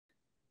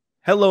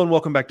Hello and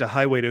welcome back to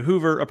Highway to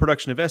Hoover, a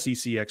production of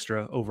SEC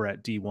Extra over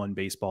at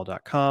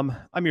D1Baseball.com.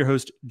 I'm your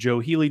host, Joe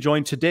Healy,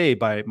 joined today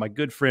by my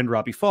good friend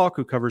Robbie Faulk,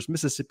 who covers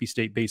Mississippi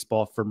State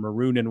baseball for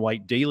Maroon and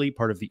White Daily,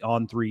 part of the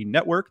On3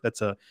 network.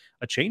 That's a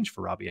change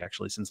for Robbie,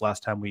 actually, since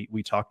last time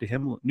we talked to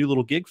him. New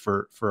little gig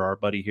for our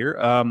buddy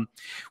here.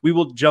 We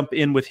will jump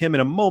in with him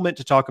in a moment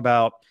to talk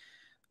about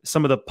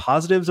some of the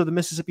positives of the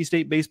Mississippi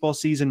State baseball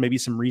season, maybe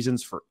some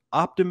reasons for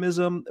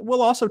optimism.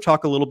 We'll also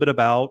talk a little bit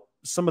about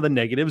some of the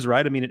negatives,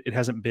 right? I mean, it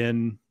hasn't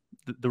been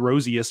the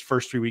rosiest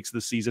first 3 weeks of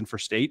the season for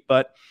State,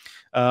 but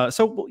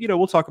so,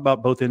 we'll talk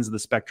about both ends of the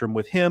spectrum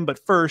with him.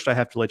 But first, I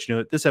have to let you know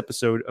that this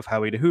episode of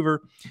Highway to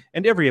Hoover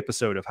and every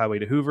episode of Highway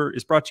to Hoover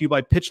is brought to you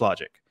by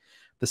PitchLogic,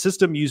 the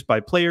system used by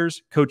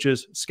players,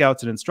 coaches,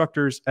 scouts, and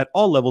instructors at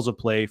all levels of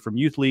play, from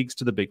youth leagues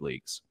to the big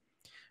leagues.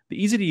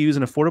 The easy-to-use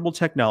and affordable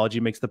technology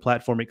makes the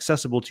platform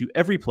accessible to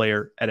every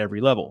player at every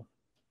level.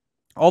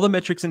 All the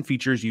metrics and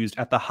features used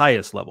at the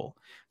highest level.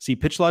 See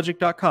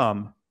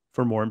pitchlogic.com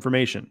for more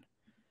information.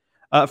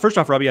 First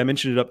off, Robbie, I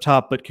mentioned it up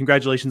top, but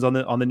congratulations on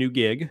the new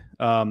gig.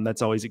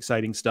 That's always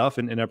exciting stuff,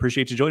 and I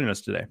appreciate you joining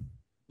us today.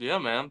 Yeah,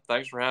 man.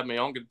 Thanks for having me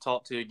on. Good to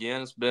talk to you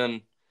again. It's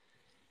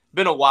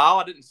been a while.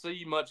 I didn't see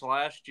you much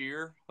last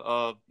year.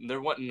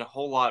 There wasn't a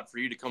whole lot for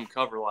you to come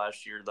cover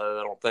last year,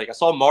 though, I don't think. I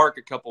saw Mark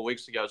a couple of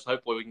weeks ago, so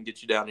hopefully we can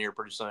get you down here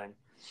pretty soon.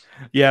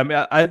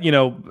 Yeah, I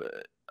mean,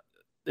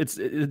 it's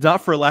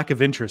not for a lack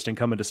of interest in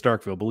coming to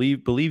Starkville.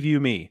 Believe you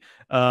me.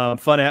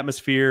 Fun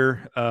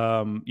atmosphere.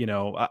 I'm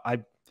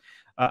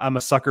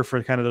a sucker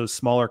for kind of those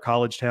smaller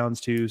college towns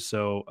too.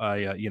 So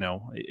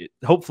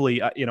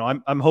hopefully,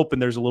 I'm hoping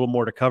there's a little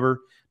more to cover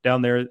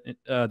down there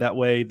that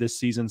way this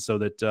season, so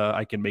that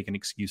I can make an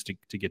excuse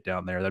to get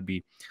down there. That'd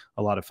be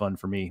a lot of fun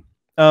for me.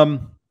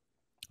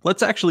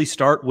 Let's actually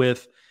start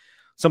with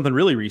something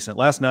really recent.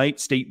 Last night,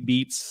 State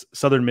beats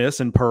Southern Miss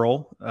and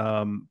Pearl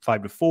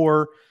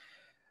 5-4.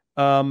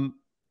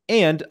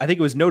 And I think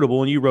it was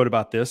notable, and you wrote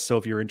about this, so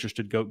if you're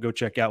interested, go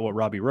check out what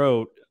Robbie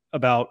wrote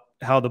about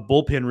how the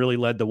bullpen really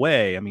led the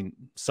way. I mean,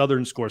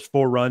 Southern scores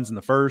 4 runs in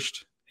the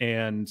first,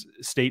 and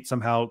State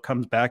somehow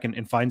comes back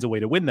and finds a way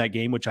to win that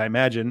game, which I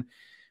imagine,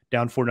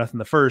 down 4-0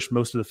 the first,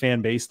 most of the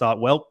fan base thought,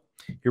 well,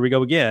 here we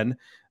go again.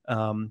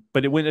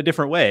 But it went a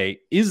different way.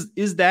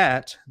 Is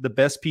that the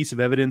best piece of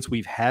evidence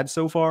we've had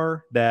so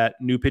far, that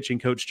new pitching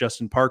coach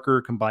Justin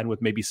Parker, combined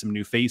with maybe some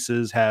new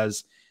faces,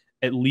 has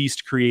at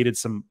least created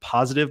some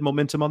positive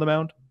momentum on the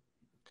mound?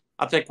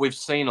 I think we've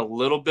seen a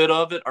little bit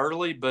of it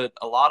early, but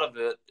a lot of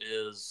it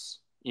is,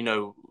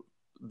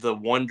 the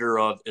wonder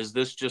of, is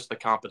this just the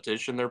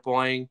competition they're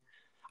playing?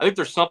 I think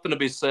there's something to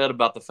be said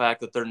about the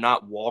fact that they're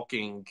not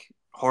walking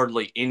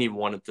hardly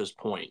anyone at this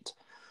point.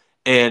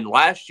 And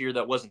last year,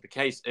 that wasn't the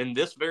case. In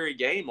this very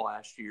game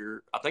last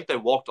year, I think they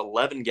walked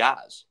 11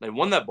 guys. They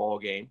won that ball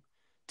game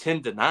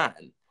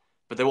 10-9,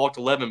 but they walked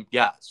 11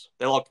 guys.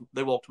 They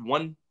walked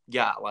one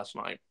guy last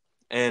night.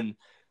 And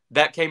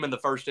that came in the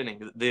first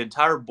inning. The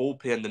entire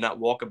bullpen did not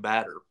walk a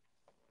batter,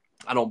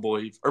 I don't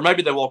believe. Or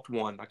maybe they walked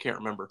one. I can't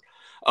remember.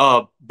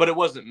 But it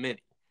wasn't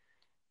many.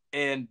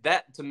 And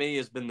that, to me,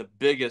 has been the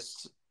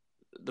biggest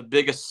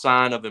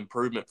sign of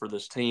improvement for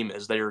this team,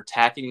 is they are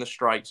attacking the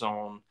strike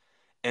zone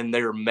and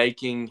they are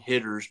making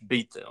hitters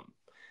beat them.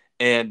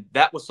 And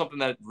that was something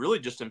that really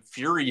just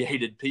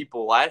infuriated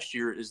people last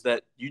year, is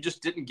that you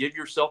just didn't give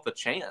yourself a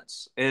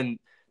chance. And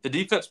the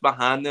defense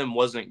behind them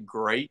wasn't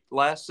great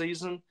last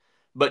season,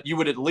 but you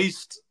would at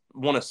least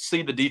want to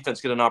see the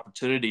defense get an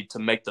opportunity to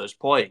make those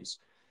plays.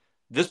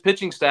 This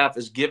pitching staff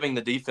is giving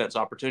the defense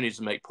opportunities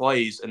to make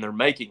plays, and they're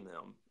making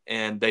them.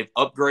 And they've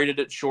upgraded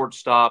at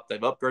shortstop. They've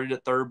upgraded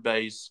at third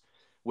base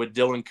with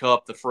Dylan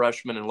Cupp, the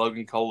freshman, and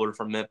Logan Kohler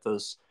from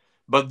Memphis.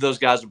 Both of those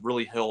guys have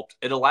really helped.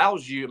 It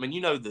allows you, I mean, you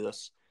know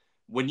this,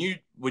 when you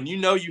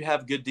know you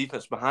have good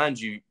defense behind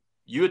you,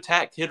 you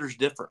attack hitters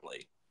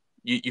differently.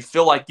 You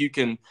feel like you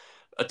can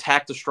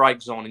attack the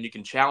strike zone and you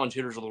can challenge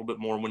hitters a little bit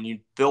more when you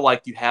feel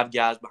like you have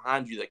guys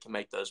behind you that can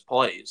make those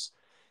plays.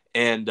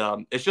 And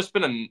it's just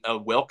been a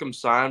welcome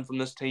sign from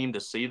this team to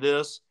see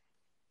this.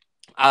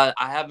 I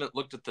haven't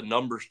looked at the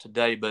numbers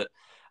today, but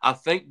I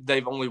think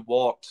they've only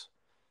walked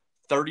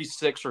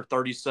 36 or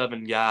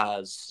 37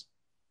 guys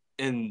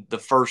in the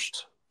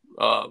first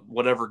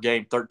whatever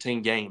game,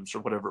 13 games or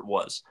whatever it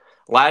was.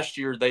 Last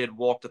year, they had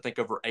walked, I think,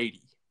 over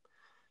 80.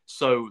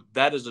 So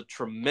that is a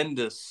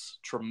tremendous,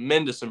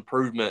 tremendous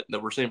improvement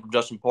that we're seeing from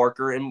Justin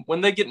Parker. And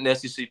when they get in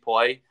SEC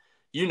play,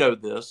 you know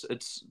this,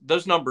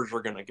 those numbers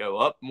are going to go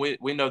up.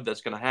 We know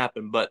that's going to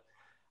happen. But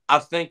I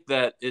think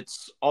that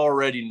it's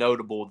already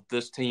notable that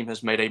this team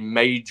has made a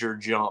major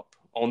jump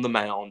on the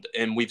mound.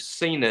 And we've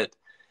seen it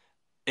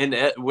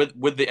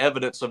with the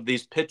evidence of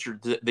these pitchers,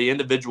 the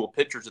individual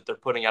pitchers that they're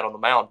putting out on the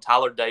mound.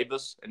 Tyler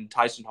Davis and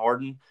Tyson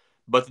Harden,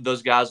 both of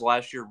those guys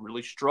last year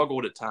really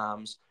struggled at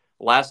times.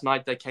 Last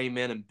night they came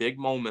in big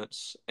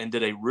moments and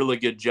did a really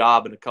good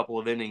job in a couple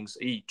of innings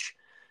each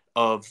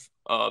of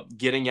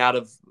getting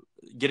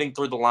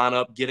through the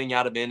lineup, getting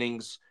out of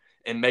innings,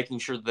 and making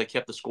sure that they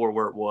kept the score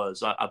where it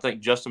was. I think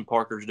Justin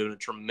Parker's doing a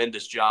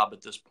tremendous job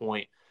at this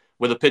point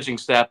with a pitching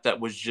staff that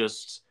was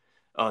just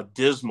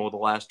dismal the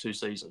last 2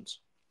 seasons.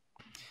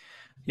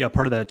 Yeah,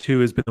 part of that too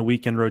has been the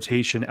weekend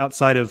rotation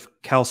outside of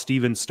Cal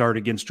Stevens' start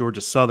against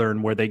Georgia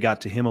Southern, where they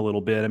got to him a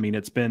little bit. I mean,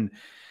 it's been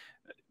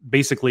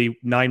basically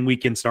 9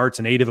 weekend starts,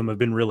 and 8 of them have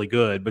been really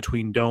good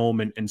between Dome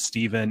and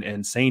Steven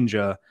and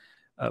Sainja.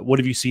 What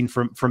have you seen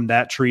from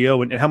that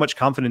trio, and how much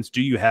confidence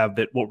do you have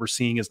that what we're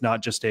seeing is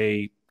not just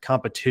a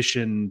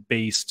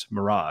competition-based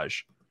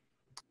mirage?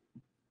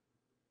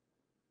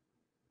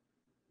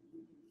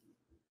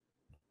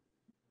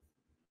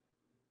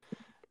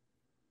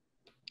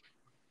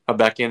 I'm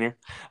back in here.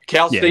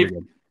 Cal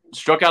Stevens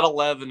struck out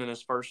 11 in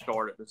his first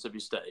start at Mississippi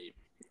State.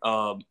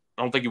 I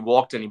don't think he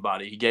walked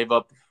anybody. He gave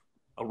up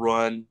a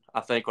run,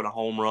 I think, on a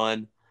home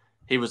run.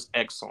 He was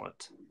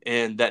excellent.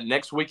 And that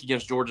next week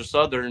against Georgia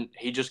Southern,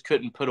 he just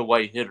couldn't put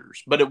away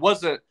hitters. But it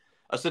wasn't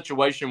a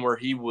situation where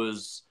he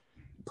was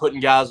putting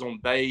guys on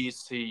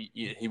base. He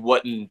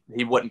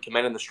wasn't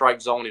commanding the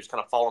strike zone. He was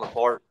kind of falling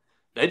apart.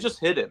 They just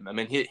hit him. I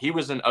mean, he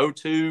was in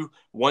 0-2,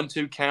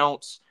 1-2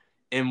 counts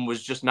and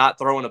was just not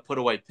throwing a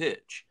put-away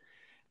pitch.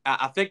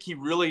 I think he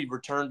really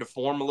returned to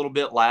form a little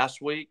bit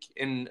last week.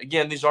 And,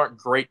 again, these aren't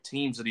great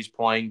teams that he's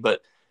playing,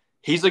 but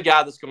he's a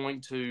guy that's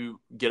going to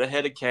get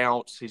ahead of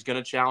counts. He's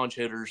going to challenge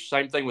hitters.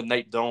 Same thing with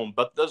Nate Dome,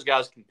 but those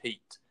guys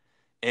compete.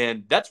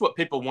 And that's what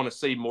people want to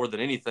see more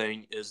than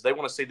anything is they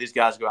want to see these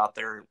guys go out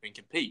there and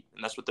compete,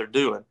 and that's what they're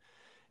doing.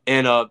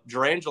 And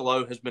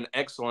Durangelo has been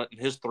excellent in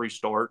his 3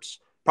 starts.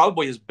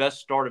 Probably his best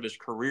start of his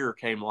career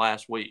came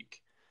last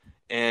week.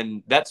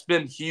 And that's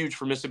been huge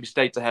for Mississippi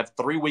State to have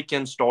 3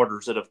 weekend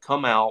starters that have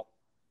come out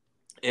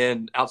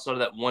and outside of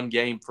that one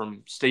game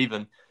from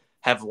Steven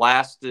have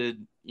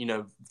lasted,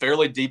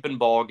 fairly deep in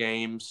ball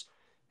games,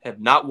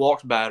 have not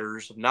walked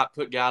batters, have not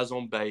put guys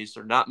on base,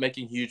 are not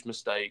making huge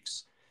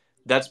mistakes.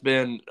 That's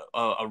been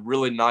a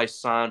really nice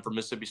sign for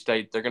Mississippi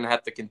State. They're going to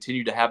have to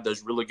continue to have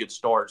those really good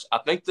starts. I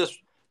think this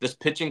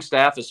pitching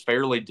staff is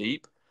fairly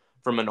deep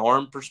from an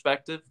arm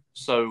perspective.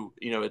 So,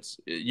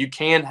 you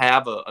can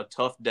have a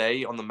tough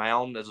day on the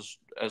mound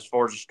as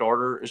far as a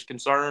starter is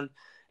concerned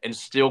and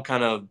still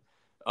kind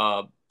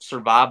of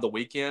survive the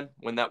weekend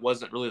when that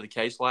wasn't really the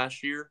case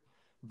last year.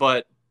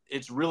 But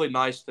it's really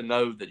nice to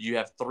know that you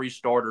have 3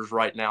 starters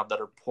right now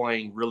that are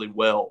playing really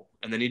well,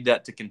 and they need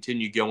that to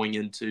continue going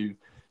into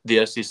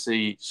the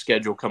SEC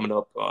schedule coming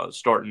up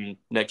starting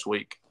next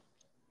week.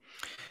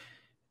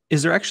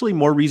 Is there actually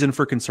more reason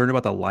for concern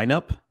about the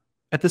lineup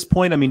at this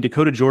point? I mean,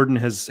 Dakota Jordan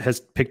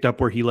has picked up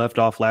where he left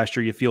off last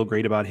year. You feel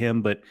great about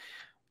him, but a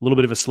little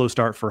bit of a slow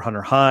start for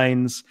Hunter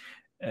Hines.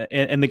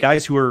 And the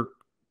guys who are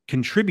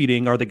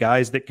contributing are the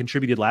guys that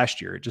contributed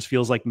last year. It just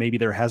feels like maybe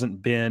there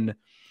hasn't been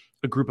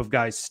a group of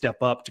guys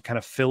step up to kind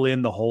of fill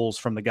in the holes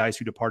from the guys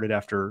who departed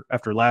after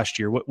last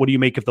year. What do you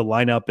make of the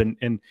lineup,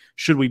 and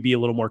should we be a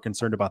little more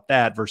concerned about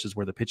that versus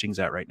where the pitching's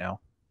at right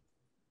now?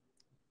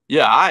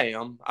 Yeah, I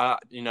am. I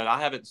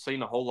haven't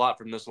seen a whole lot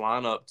from this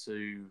lineup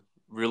to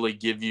really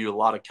give you a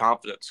lot of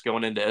confidence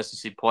going into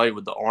SEC play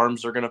with the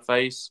arms they're going to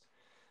face.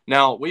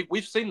 Now,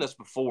 we've seen this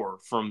before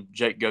from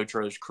Jake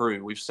Gautreau's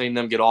crew. We've seen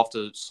them get off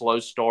to slow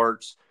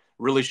starts,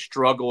 really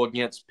struggle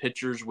against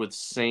pitchers with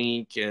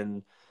sink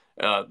and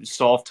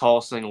soft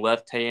tossing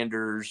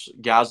left-handers,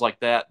 guys like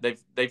that.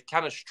 They've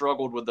kind of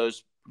struggled with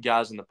those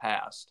guys in the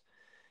past.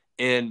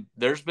 And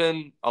there's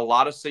been a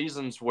lot of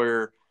seasons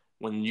where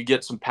when you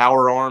get some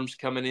power arms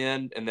coming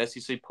in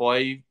SEC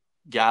play,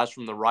 guys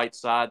from the right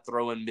side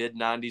throwing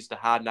mid-90s to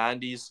high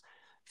 90s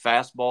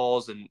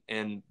fastballs,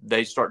 and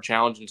they start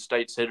challenging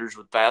State's hitters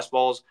with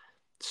fastballs.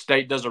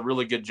 State does a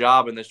really good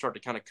job, and they start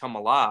to kind of come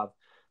alive.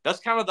 That's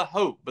kind of the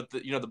hope. But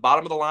the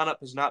bottom of the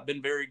lineup has not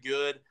been very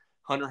good.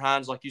 Hunter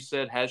Hines, like you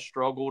said, has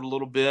struggled a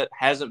little bit,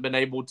 hasn't been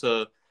able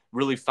to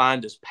really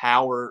find his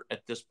power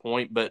at this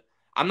point. But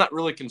I'm not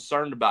really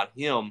concerned about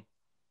him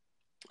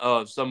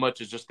so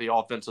much as just the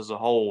offense as a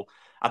whole.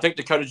 I think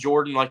Dakota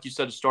Jordan, like you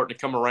said, is starting to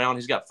come around.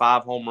 He's got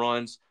 5 home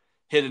runs,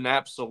 hit an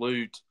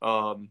absolute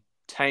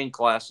tank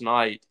last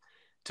night.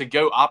 To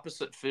go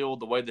opposite field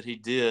the way that he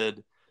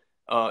did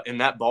in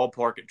that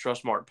ballpark at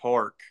Trustmark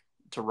Park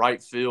to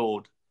right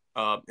field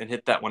and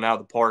hit that one out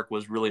of the park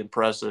was really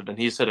impressive. And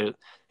he's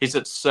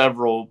hit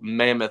several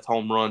mammoth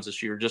home runs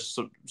this year, just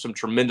some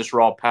tremendous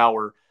raw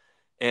power.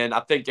 And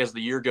I think as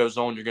the year goes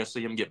on, you're going to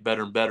see him get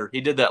better and better.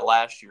 He did that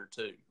last year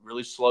too.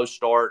 Really slow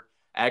start.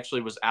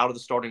 Actually was out of the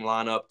starting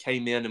lineup,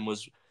 came in and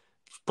was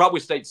probably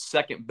State's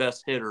second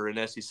best hitter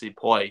in SEC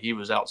play. He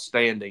was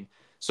outstanding.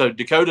 So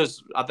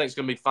Dakota's, I think, is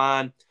going to be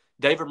fine.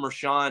 David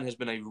Mershon has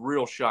been a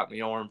real shot in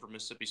the arm for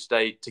Mississippi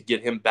State to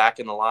get him back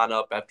in the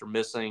lineup after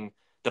missing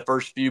the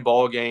first few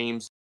ball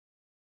games.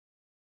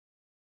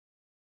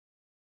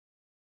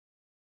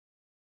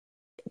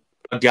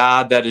 A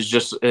guy that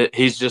is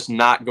he's just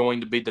not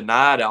going to be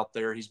denied out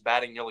there. He's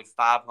batting nearly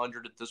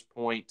 500 at this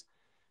point.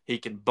 He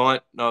can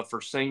bunt for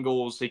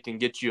singles. He can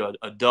get you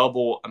a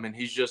double. I mean,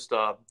 he's just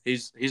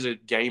he's a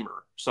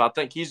gamer. So I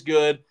think he's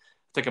good.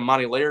 I think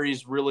Amani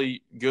Larry's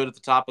really good at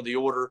the top of the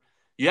order.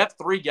 You have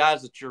 3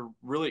 guys that you're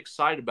really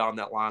excited about in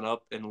that lineup,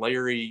 and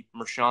Larry,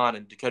 Mershon,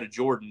 and Dakota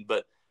Jordan.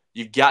 But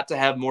you've got to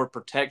have more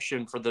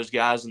protection for those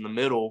guys in the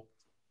middle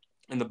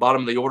and the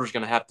bottom of the order is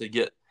going to have to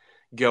get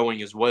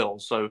going as well.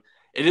 So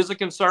it is a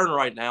concern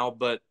right now,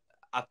 but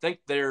I think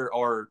there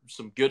are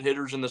some good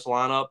hitters in this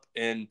lineup,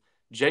 and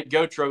Jake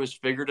Gautreau has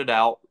figured it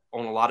out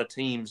on a lot of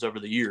teams over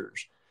the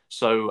years.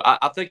 So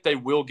I think they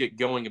will get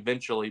going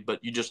eventually,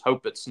 but you just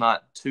hope it's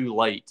not too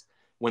late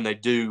when they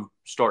do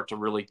start to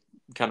really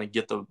kind of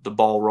get the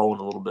ball rolling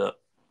a little bit.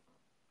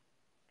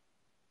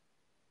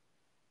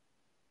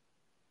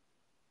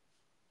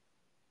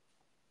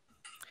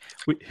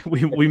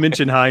 We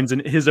mentioned Hines,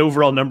 and his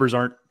overall numbers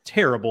aren't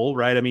terrible,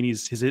 right? I mean,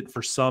 he's hit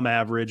for some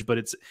average, but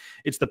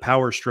it's the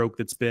power stroke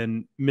that's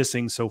been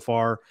missing so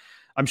far.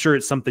 I'm sure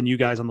it's something you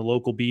guys on the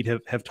local beat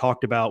have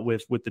talked about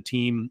with the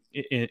team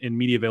in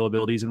media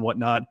availabilities and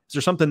whatnot. Is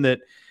there something that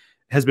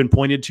has been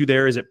pointed to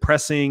there? Is it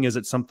pressing? Is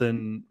it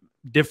something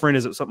different?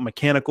 Is it something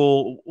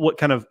mechanical? What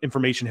kind of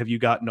information have you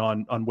gotten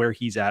on where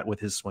he's at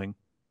with his swing?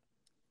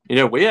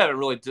 We haven't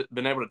really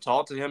been able to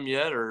talk to him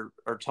yet or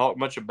talk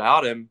much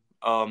about him.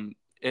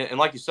 And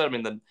like you said, I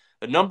mean,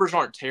 the numbers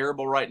aren't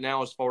terrible right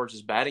now as far as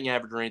his batting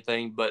average or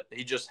anything, but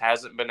he just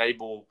hasn't been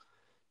able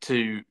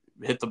to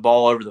hit the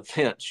ball over the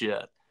fence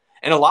yet.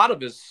 And a lot of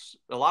his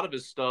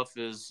stuff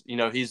is,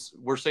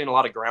 we're seeing a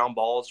lot of ground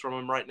balls from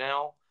him right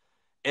now.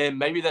 And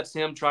maybe that's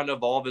him trying to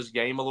evolve his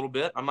game a little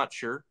bit. I'm not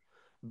sure.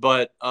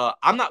 But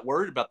I'm not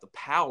worried about the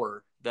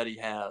power that he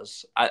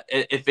has.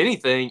 If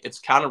anything, it's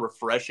kind of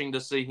refreshing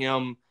to see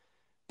him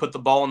put the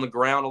ball on the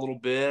ground a little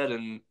bit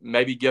and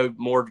maybe go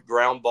more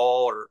ground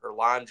ball or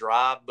line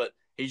drive, but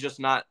he's just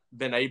not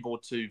been able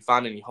to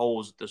find any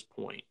holes at this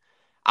point.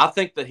 I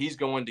think that he's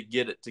going to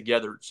get it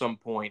together at some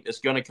point. It's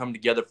going to come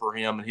together for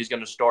him, and he's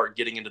going to start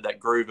getting into that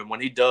groove. And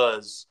when he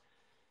does,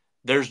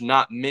 there's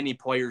not many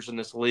players in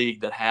this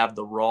league that have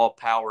the raw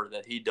power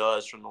that he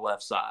does from the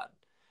left side.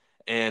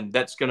 And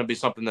that's going to be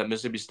something that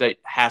Mississippi State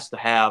has to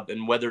have.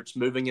 And whether it's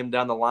moving him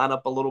down the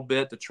lineup a little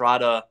bit to try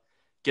to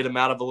get him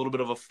out of a little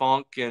bit of a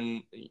funk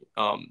and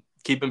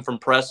keep him from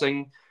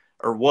pressing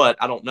or what,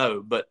 I don't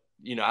know. But,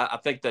 I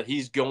think that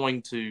he's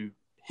going to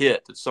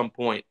hit at some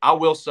point. I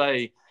will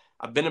say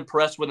I've been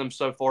impressed with him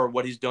so far,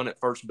 what he's done at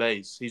first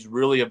base. He's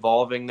really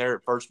evolving there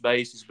at first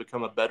base. He's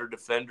become a better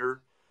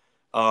defender.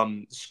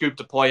 Scooped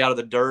a play out of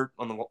the dirt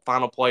on the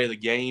final play of the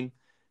game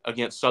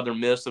against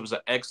Southern Miss. It was an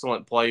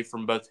excellent play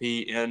from both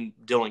he and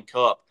Dylan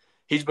Cupp.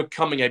 He's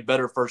becoming a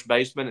better first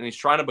baseman, and he's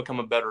trying to become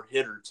a better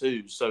hitter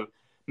too. So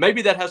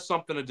maybe that has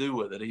something to do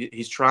with it.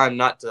 He's trying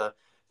not to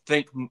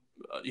think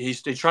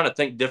he's trying to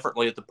think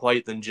differently at the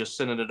plate than just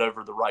sending it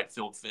over the right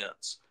field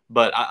fence.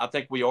 But I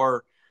think we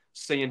are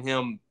seeing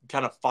him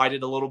kind of fight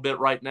it a little bit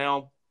right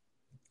now.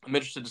 I'm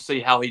interested to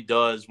see how he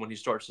does when he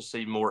starts to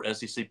see more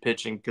SEC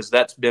pitching, because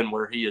that's been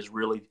where he has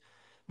really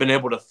been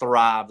able to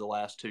thrive the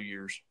last 2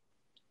 years.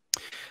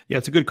 Yeah,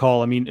 it's a good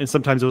call. I mean, and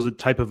sometimes those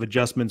type of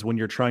adjustments when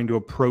you're trying to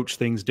approach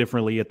things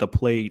differently at the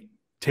plate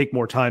take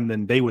more time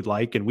than they would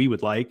like and we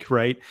would like,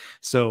 right?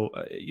 So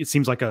it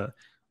seems like a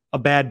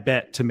bad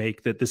bet to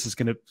make that this is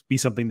going to be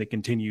something that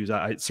continues.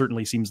 It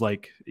certainly seems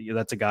like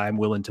that's a guy I'm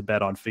willing to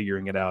bet on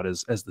figuring it out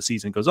as the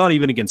season goes on,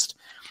 even against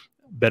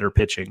better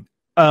pitching.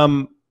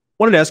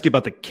 Wanted to ask you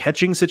about the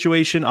catching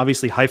situation.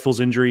 Obviously, Heifel's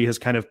injury has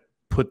kind of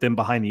put them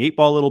behind the eight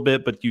ball a little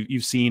bit, but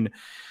you've seen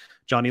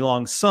Johnny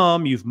Long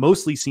some. You've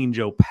mostly seen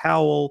Joe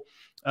Powell.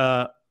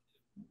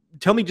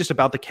 Tell me just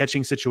about the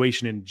catching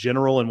situation in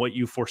general and what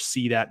you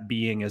foresee that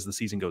being as the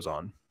season goes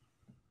on.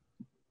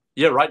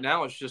 Yeah, right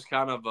now it's just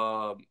kind of,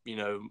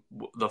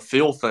 the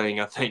feel thing,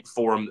 I think,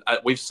 for him.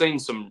 We've seen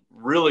some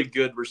really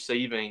good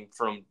receiving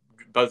from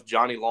both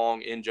Johnny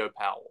Long and Joe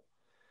Powell.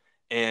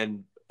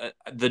 And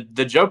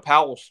the Joe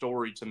Powell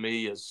story to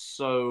me is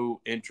so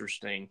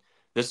interesting.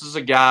 This is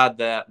a guy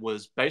that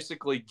was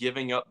basically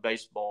giving up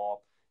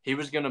baseball. He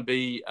was going to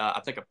be, I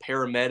think, a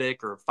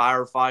paramedic or a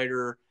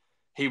firefighter.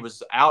 He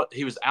was out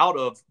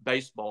of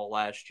baseball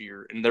last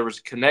year, and there was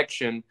a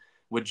connection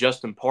with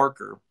Justin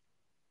Parker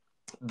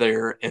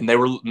there, and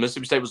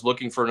Mississippi State was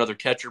looking for another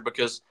catcher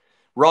because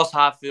Ross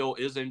Highfield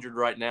is injured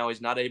right now.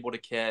 He's not able to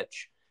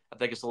catch. I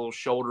think it's a little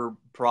shoulder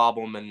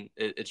problem, and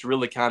it's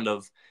really kind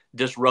of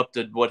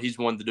disrupted what he's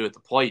wanted to do at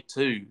the plate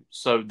too.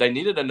 So they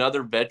needed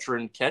another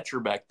veteran catcher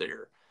back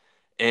there,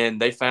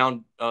 and they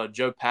found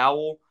Joe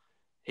Powell.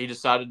 He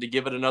decided to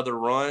give it another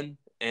run,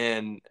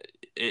 and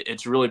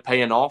it's really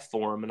paying off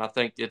for him. And I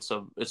think it's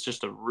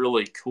just a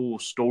really cool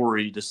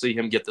story to see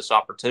him get this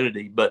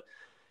opportunity. But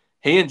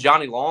he and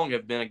Johnny Long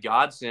have been a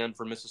godsend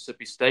for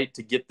Mississippi State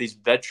to get these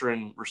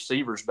veteran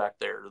receivers back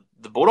there.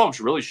 The Bulldogs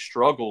really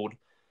struggled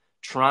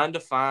trying to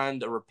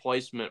find a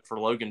replacement for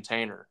Logan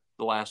Tanner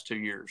the last 2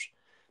 years.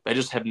 They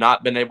just have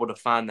not been able to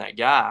find that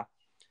guy.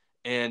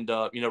 And,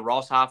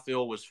 Ross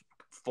Highfield was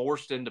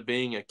forced into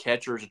being a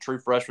catcher as a true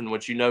freshman,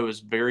 which is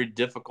very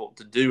difficult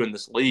to do in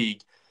this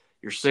league.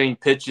 You're seeing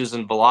pitches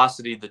and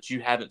velocity that you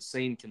haven't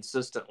seen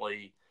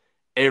consistently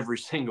every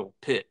single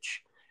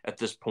pitch at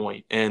this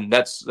point. And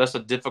that's a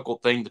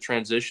difficult thing to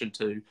transition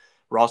to.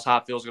 Ross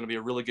Highfield is going to be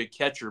a really good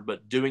catcher,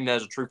 but doing that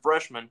as a true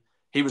freshman,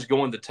 he was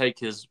going to take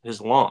his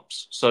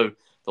lumps. So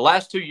the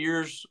last 2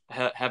 years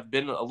have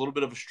been a little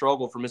bit of a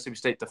struggle for Mississippi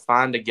State to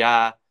find a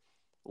guy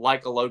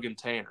like a Logan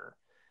Tanner.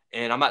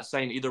 And I'm not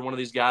saying either one of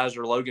these guys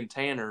are Logan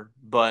Tanner,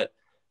 but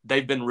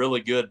they've been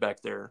really good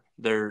back there.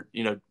 They're,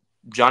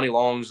 Johnny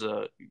Long's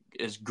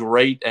is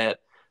great at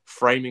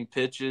framing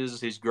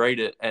pitches. He's great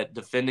at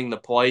defending the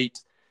plate.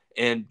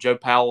 And Joe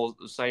Powell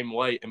the same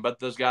way. And both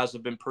those guys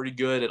have been pretty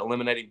good at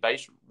eliminating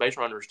base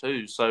runners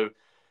too. So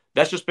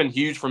that's just been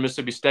huge for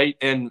Mississippi State.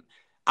 And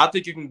I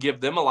think you can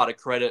give them a lot of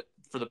credit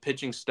for the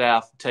pitching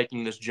staff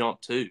taking this jump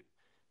too.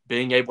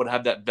 Being able to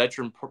have that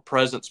veteran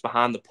presence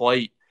behind the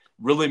plate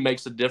really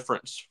makes a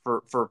difference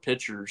for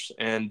pitchers.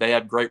 And they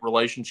have great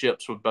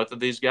relationships with both of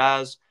these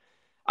guys.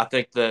 I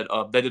think that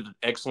they did an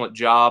excellent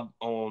job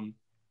on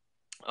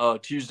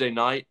Tuesday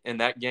night in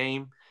that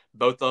game.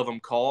 Both of them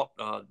caught.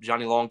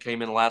 Johnny Long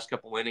came in the last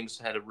couple innings,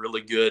 had a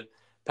really good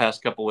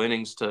past couple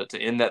innings to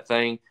end that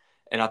thing.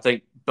 And I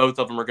think both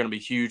of them are going to be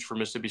huge for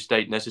Mississippi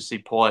State and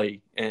SEC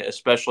play,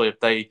 especially if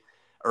they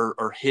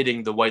are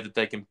hitting the way that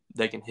they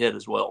can hit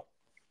as well.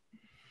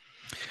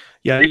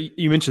 Yeah,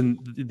 you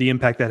mentioned the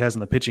impact that has on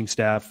the pitching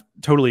staff.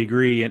 Totally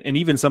agree. And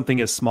even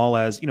something as small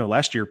as,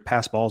 last year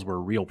pass balls were a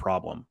real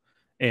problem.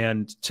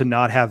 And to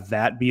not have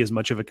that be as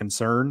much of a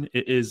concern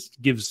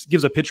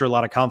gives a pitcher a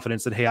lot of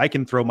confidence that, hey, I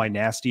can throw my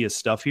nastiest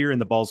stuff here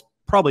and the ball's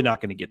probably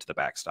not going to get to the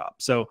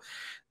backstop. So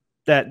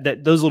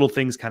that those little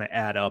things kind of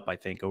add up, I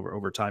think,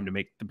 over time to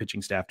make the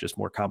pitching staff just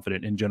more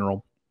confident in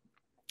general.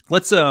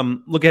 Let's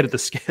look at the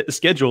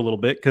schedule a little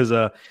bit because,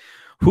 the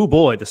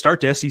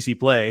start to SEC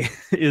play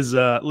is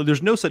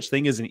there's no such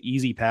thing as an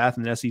easy path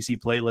in SEC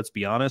play. Let's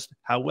be honest.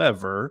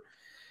 However,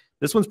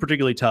 this one's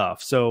particularly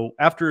tough. So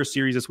after a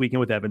series this weekend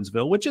with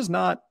Evansville, which is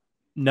not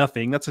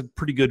nothing, that's a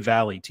pretty good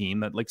Valley team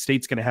that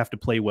State's going to have to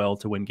play well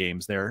to win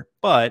games there.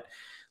 But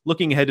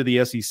looking ahead to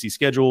the SEC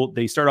schedule,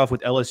 they start off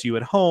with LSU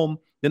at home,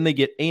 then they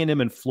get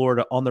A&M and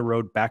Florida on the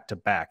road back to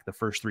back the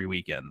first 3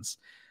 weekends.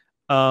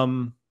 At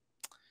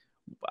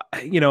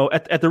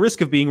the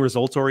risk of being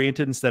results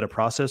oriented instead of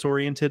process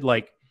oriented,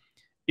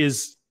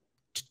 is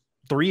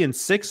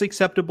 3-6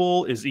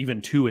 acceptable? Is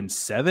even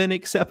 2-7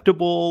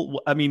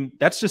 acceptable? I mean,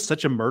 that's just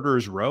such a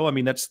murderer's row. I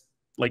mean, that's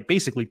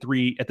basically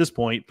three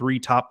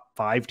top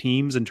 5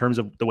 teams in terms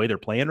of the way they're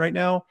playing right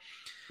now.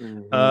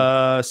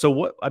 Mm-hmm. So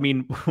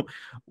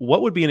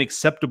what would be an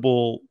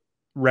acceptable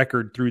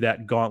record through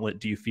that gauntlet?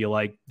 Do you feel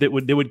like that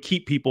would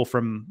keep people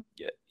from,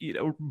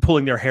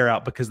 pulling their hair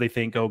out because they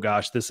think, oh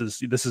gosh, this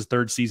is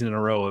third season in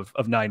a row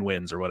of 9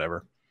 wins or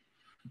whatever?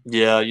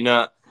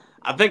 Yeah.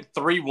 I think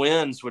 3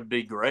 wins would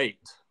be great.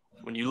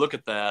 When you look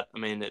at that, I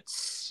mean,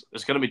 it's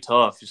going to be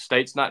tough.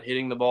 State's not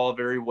hitting the ball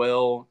very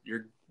well.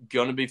 You're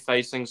going to be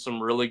facing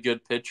some really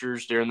good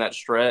pitchers during that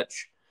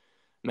stretch.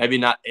 Maybe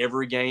not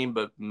every game,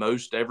 but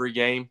most every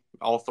game.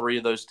 All 3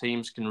 of those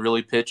teams can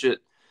really pitch it.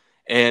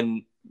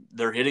 And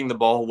they're hitting the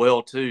ball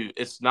well, too.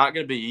 It's not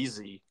going to be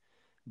easy.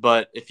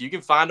 But if you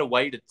can find a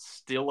way to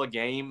steal a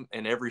game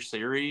in every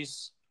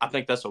series, I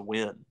think that's a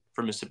win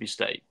for Mississippi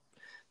State.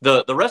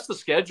 The rest of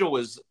the schedule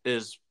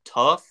is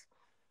tough,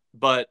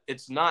 but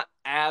it's not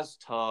as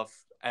tough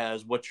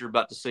as what you're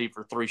about to see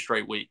for 3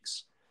 straight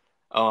weeks.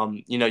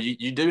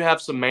 You do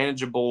have some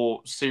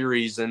manageable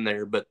series in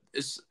there, but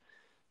it's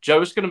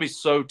going to be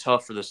so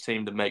tough for this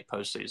team to make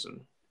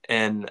postseason.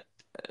 And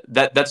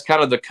that's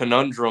kind of the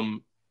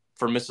conundrum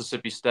for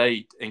Mississippi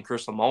State and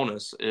Chris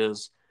Lemonis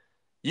is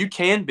you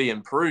can be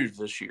improved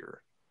this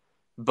year,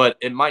 but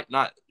it might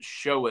not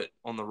show it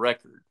on the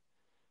record.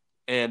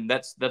 And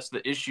that's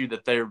the issue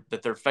that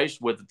they're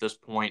faced with at this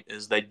point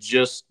is they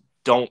just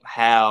don't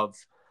have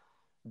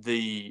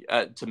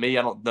to me,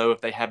 I don't know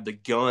if they have the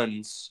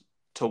guns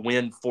to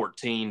win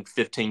 14,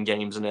 15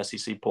 games in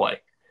SEC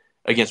play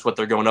against what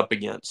they're going up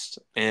against.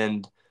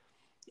 And,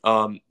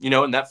 and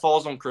that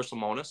falls on Chris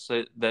Lemonis.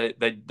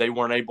 They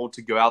weren't able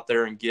to go out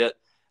there and get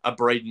a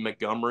Braden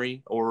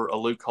Montgomery or a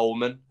Luke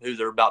Holman, who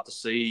they're about to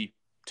see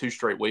 2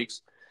 straight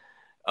weeks.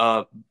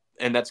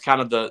 And that's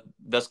kind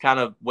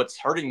of what's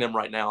hurting them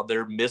right now.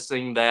 They're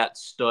missing that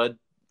stud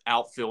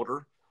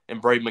outfielder in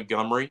Braden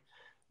Montgomery.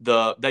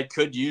 They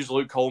could use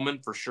Luke Holman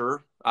for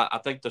sure. I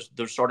think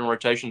their starting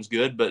rotation is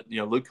good, but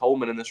Luke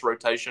Holman in this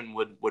rotation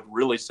would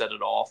really set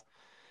it off.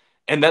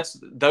 And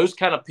those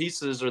kind of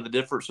pieces are the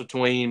difference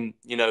between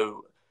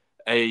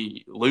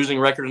a losing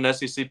record in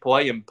SEC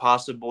play and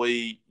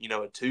possibly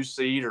a 2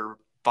 seed or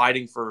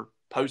fighting for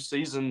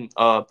postseason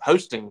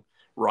hosting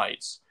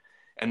rights.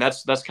 And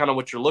that's kind of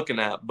what you're looking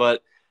at.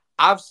 But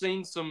I've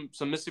seen some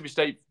Mississippi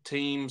State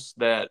teams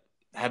that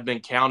have been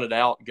counted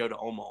out go to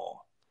Omaha,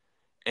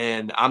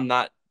 and I'm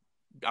not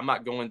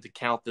going to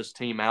count this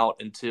team out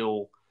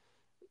until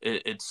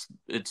it's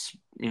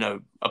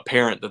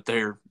apparent that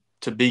they're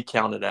to be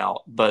counted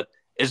out. But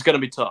it's going to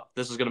be tough.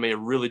 This is going to be a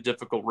really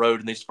difficult road,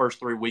 and these first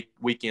 3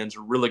 weekends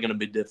are really going to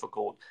be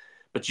difficult.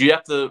 But you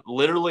have to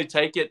literally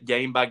take it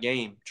game by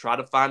game. Try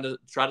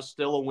to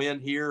steal a win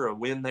here, a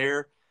win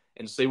there,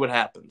 and see what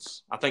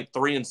happens. I think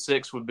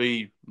 3-6 would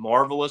be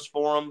marvelous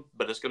for them,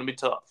 but it's going to be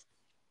tough.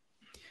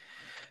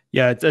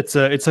 Yeah, it's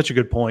such a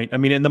good point. I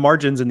mean, and the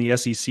margins in the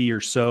SEC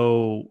are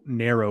so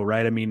narrow,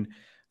 right? I mean,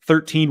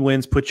 13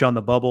 wins put you on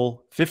the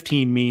bubble.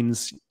 15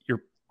 means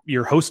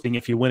you're hosting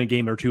if you win a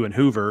game or two in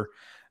Hoover.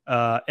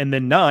 And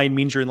then 9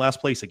 means you're in last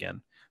place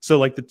again. So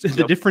like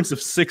the difference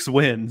of 6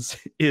 wins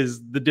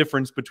is the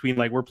difference between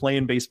like we're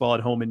playing baseball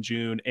at home in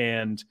June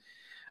and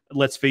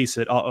let's face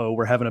it,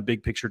 we're having a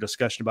big picture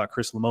discussion about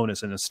Chris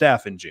Lemonis and his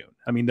staff in June.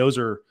 I mean, those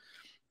are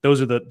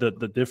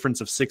the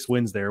difference of 6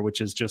 wins there,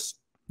 which is just,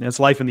 it's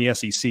life in the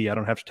SEC. I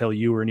don't have to tell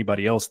you or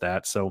anybody else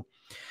that. So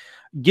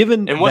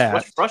given and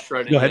what's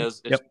frustrating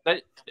is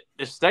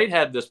if State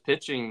had this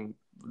pitching,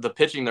 the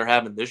pitching they're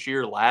having this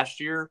year, last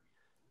year,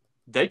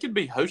 they could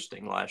be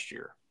hosting last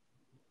year.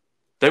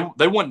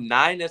 They won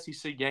 9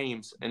 SEC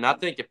games, and I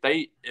think if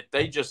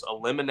they just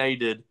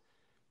eliminated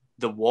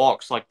the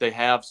walks like they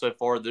have so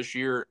far this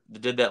year, they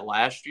did that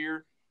last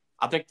year,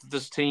 I think that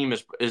this team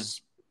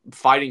is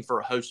fighting for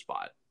a host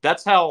spot.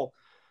 That's how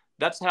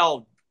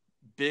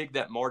big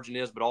that margin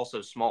is, but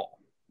also small.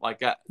 Like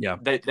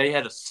they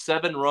had a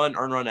 7-run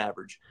earned run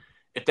average.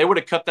 If they would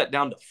have cut that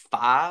down to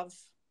 5,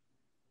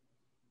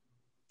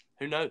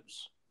 who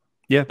knows?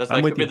 Yeah, that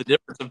could be the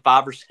difference in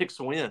 5 or 6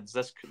 wins.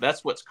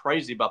 That's what's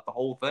crazy about the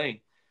whole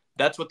thing.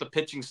 That's what the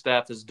pitching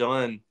staff has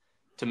done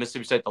to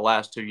Mississippi State the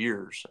last 2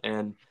 years,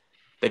 and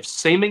they've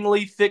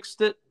seemingly fixed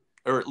it,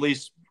 or at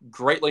least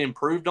greatly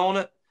improved on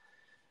it.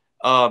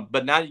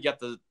 But now you got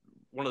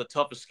one of the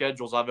toughest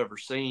schedules I've ever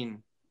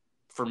seen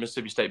for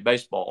Mississippi State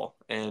baseball,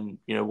 and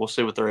we'll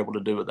see what they're able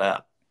to do with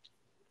that.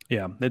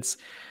 Yeah, it's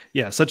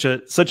such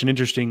an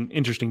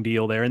interesting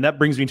deal there, and that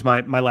brings me to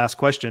my last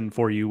question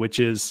for you, which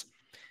is,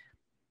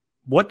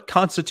 what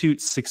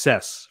constitutes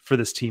success for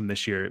this team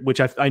this year? Which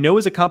I know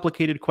is a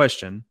complicated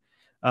question,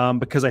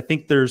 because I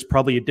think there's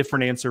probably a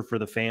different answer for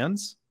the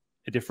fans,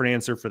 a different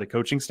answer for the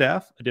coaching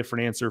staff, a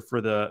different answer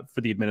for the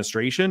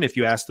administration if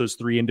you ask those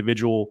 3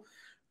 individual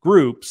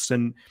groups.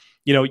 And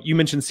you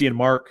mentioned seeing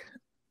Mark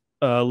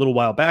a little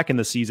while back in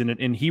the season,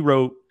 and he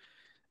wrote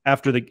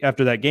after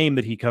that game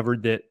that he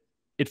covered that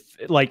it,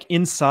 like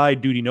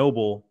inside Dudy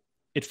Noble,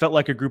 it felt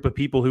like a group of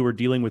people who were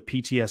dealing with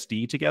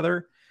PTSD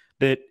together,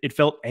 that it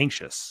felt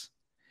anxious.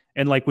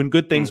 And like when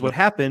good things would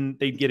happen,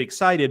 they'd get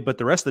excited, but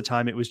the rest of the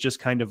time it was just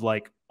kind of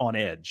like on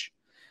edge.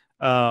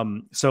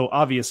 So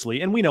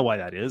obviously, and we know why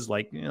that is,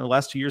 like, the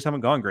last 2 years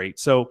haven't gone great.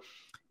 So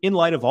in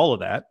light of all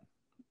of that,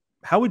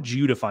 how would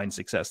you define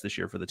success this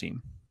year for the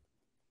team?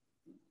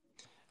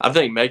 I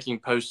think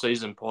making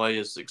postseason play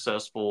is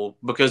successful,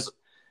 because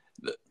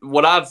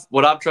what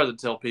I've tried to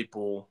tell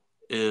people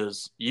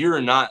is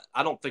I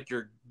don't think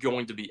you're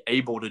going to be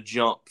able to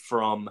jump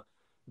from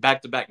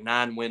back-to-back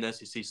 9-win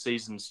SEC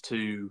seasons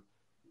to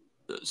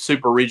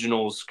Super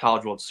Regionals,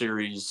 College World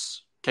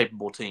Series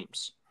capable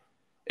teams.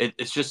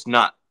 It's just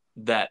not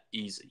that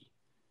easy.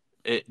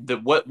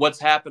 What's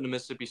happened to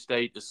Mississippi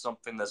State is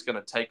something that's going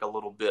to take a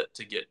little bit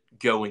to get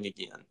going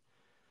again.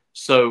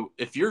 So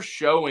if you're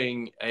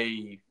showing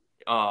a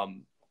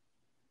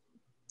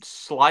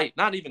slight,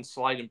 not even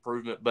slight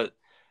improvement, but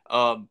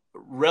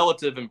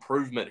relative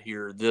improvement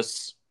here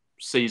this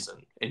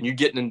season, and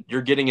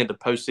you're getting into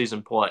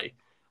postseason play,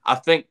 I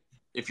think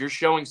if you're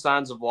showing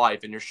signs of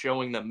life and you're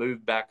showing that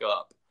move back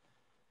up,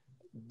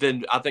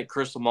 then I think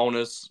Chris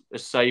Lemonis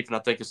is safe, and I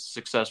think it's a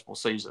successful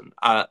season.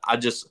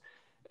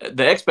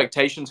 The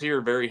expectations here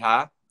are very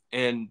high,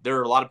 and there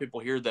are a lot of people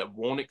here that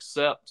won't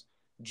accept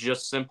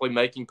just simply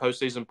making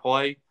postseason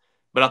play,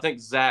 but I think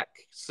Zach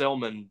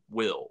Selman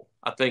will.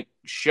 I think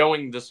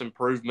showing this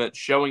improvement,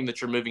 showing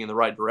that you're moving in the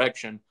right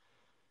direction.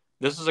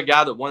 This is a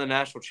guy that won the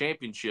national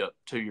championship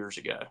 2 years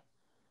ago,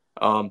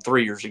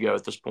 3 years ago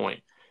at this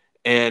point,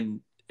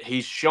 and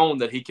he's shown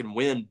that he can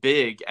win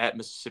big at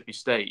Mississippi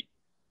State.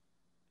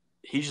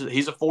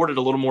 He's afforded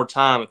a little more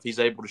time if he's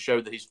able to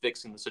show that he's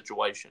fixing the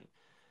situation.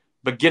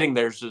 But getting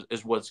there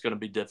is what's going to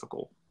be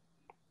difficult.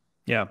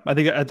 Yeah, I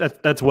think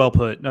that's well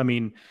put. I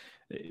mean,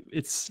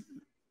 it's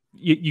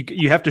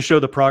you have to show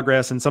the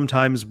progress, and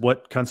sometimes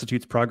what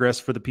constitutes progress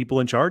for the people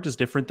in charge is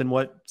different than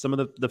what some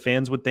of the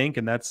fans would think,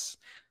 and that's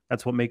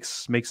what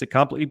makes it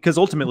complicated. Because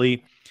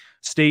ultimately,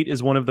 State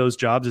is one of those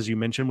jobs, as you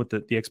mentioned, with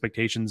the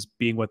expectations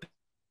being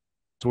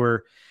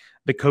where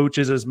the coach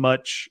is as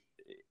much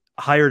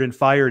hired and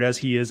fired as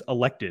he is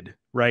elected,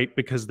 right?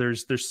 Because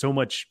there's so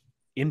much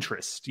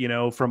interest,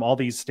 from all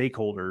these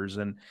stakeholders,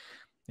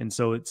 and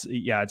so it's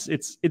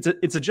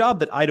a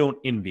job that I don't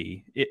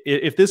envy.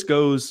 If this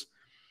goes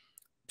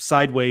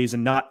sideways,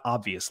 and not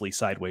obviously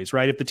sideways,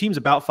 right? If the team's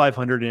about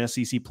 500 in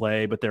SEC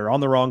play, but they're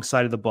on the wrong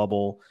side of the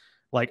bubble,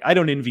 like, I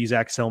don't envy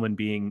Zach Selman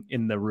being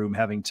in the room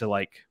having to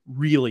like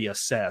really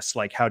assess,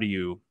 like, how do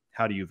you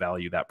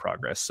value that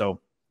progress?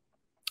 So,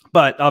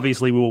 but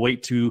obviously we will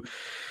wait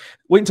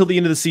until the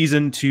end of the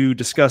season to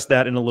discuss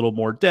that in a little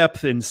more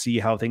depth and see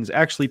how things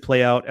actually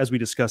play out, as we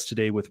discussed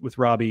today with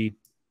Robbie.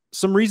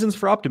 Some reasons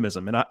for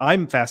optimism, and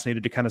I'm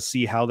fascinated to kind of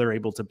see how they're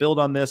able to build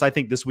on this. I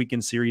think this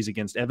weekend series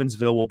against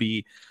Evansville will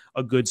be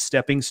a good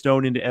stepping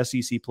stone into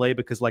SEC play,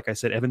 because, like I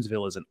said,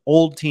 Evansville is an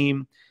old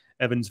team.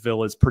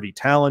 Evansville is pretty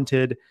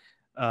talented.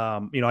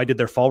 I did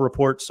their fall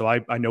report, so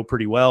I know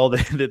pretty well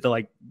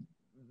that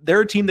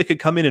they're a team that could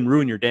come in and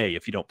ruin your day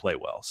if you don't play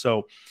well.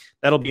 So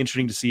that'll be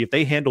interesting to see if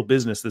they handle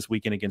business this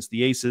weekend against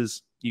the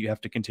Aces. You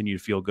have to continue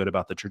to feel good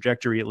about the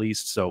trajectory at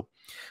least. So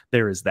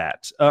there is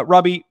that.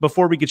 Robbie,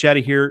 before we get you out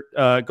of here,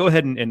 go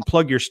ahead and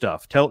plug your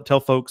stuff. Tell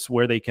folks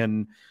where they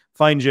can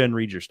find you and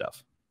read your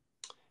stuff.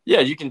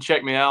 Yeah, you can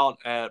check me out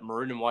at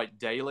Maroon and White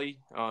Daily.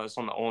 It's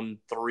on the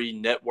On3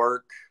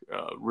 network,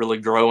 really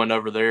growing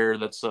over there.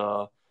 That's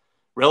a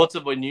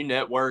relatively new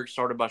network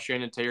started by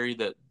Shannon Terry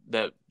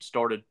that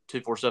started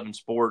 247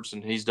 Sports,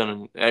 and he's done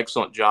an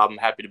excellent job. I'm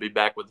happy to be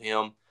back with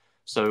him.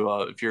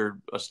 So if you're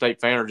a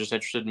state fan or just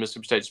interested in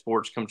Mississippi State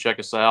sports, come check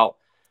us out.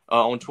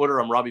 On Twitter,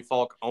 I'm Robbie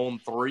Faulk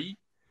On3.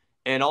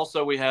 And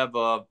also we have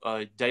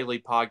a daily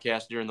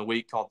podcast during the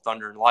week called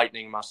Thunder and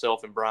Lightning,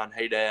 myself and Brian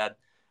Haydad.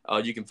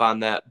 You can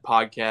find that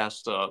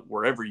podcast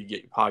wherever you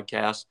get your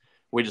podcasts.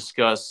 We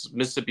discuss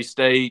Mississippi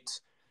State,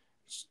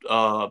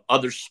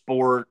 other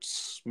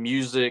sports,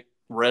 music,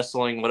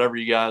 wrestling, whatever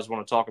you guys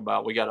want to talk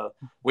about.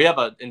 We have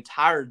an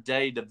entire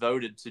day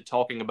devoted to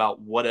talking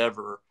about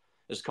whatever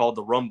is called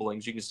the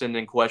Rumblings. You can send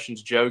in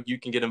questions. Joe, you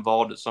can get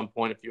involved at some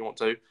point if you want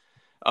to.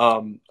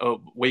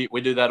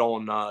 We do that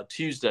on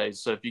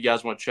Tuesdays. So if you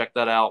guys want to check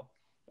that out,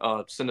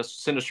 send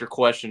us your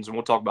questions and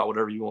we'll talk about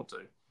whatever you want to.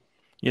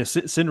 Yeah,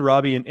 send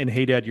Robbie and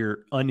Haydad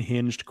your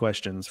unhinged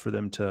questions for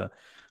them to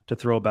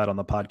throw about on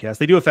the podcast.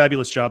 They do a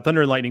fabulous job.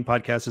 Thunder and Lightning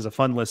podcast is a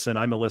fun listen.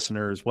 I'm a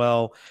listener as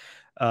well.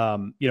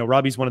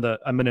 Robbie's I'm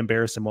going to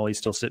embarrass him while he's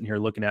still sitting here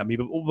looking at me,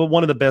 but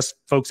one of the best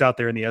folks out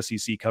there in the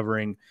SEC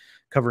covering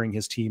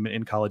his team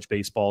in college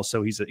baseball.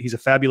 So he's a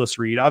fabulous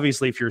read.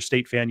 Obviously, if you're a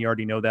State fan, you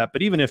already know that.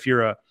 But even if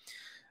you're a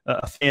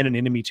fan in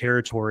enemy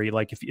territory,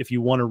 like if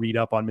you want to read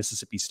up on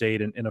Mississippi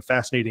State and a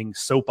fascinating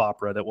soap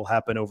opera that will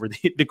happen over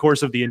the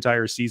course of the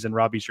entire season,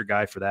 Robbie's your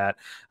guy for that.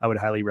 I would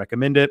highly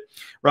recommend it.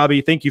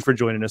 Robbie, thank you for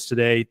joining us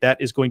today. That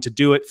is going to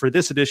do it for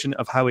this edition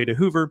of Highway to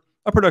Hoover,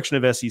 a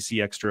production of SEC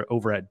Extra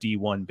over at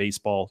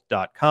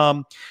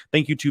d1baseball.com.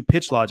 Thank you to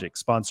Pitch Logic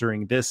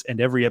sponsoring this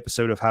and every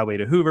episode of Highway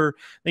to Hoover.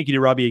 Thank you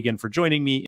to Robbie again for joining me.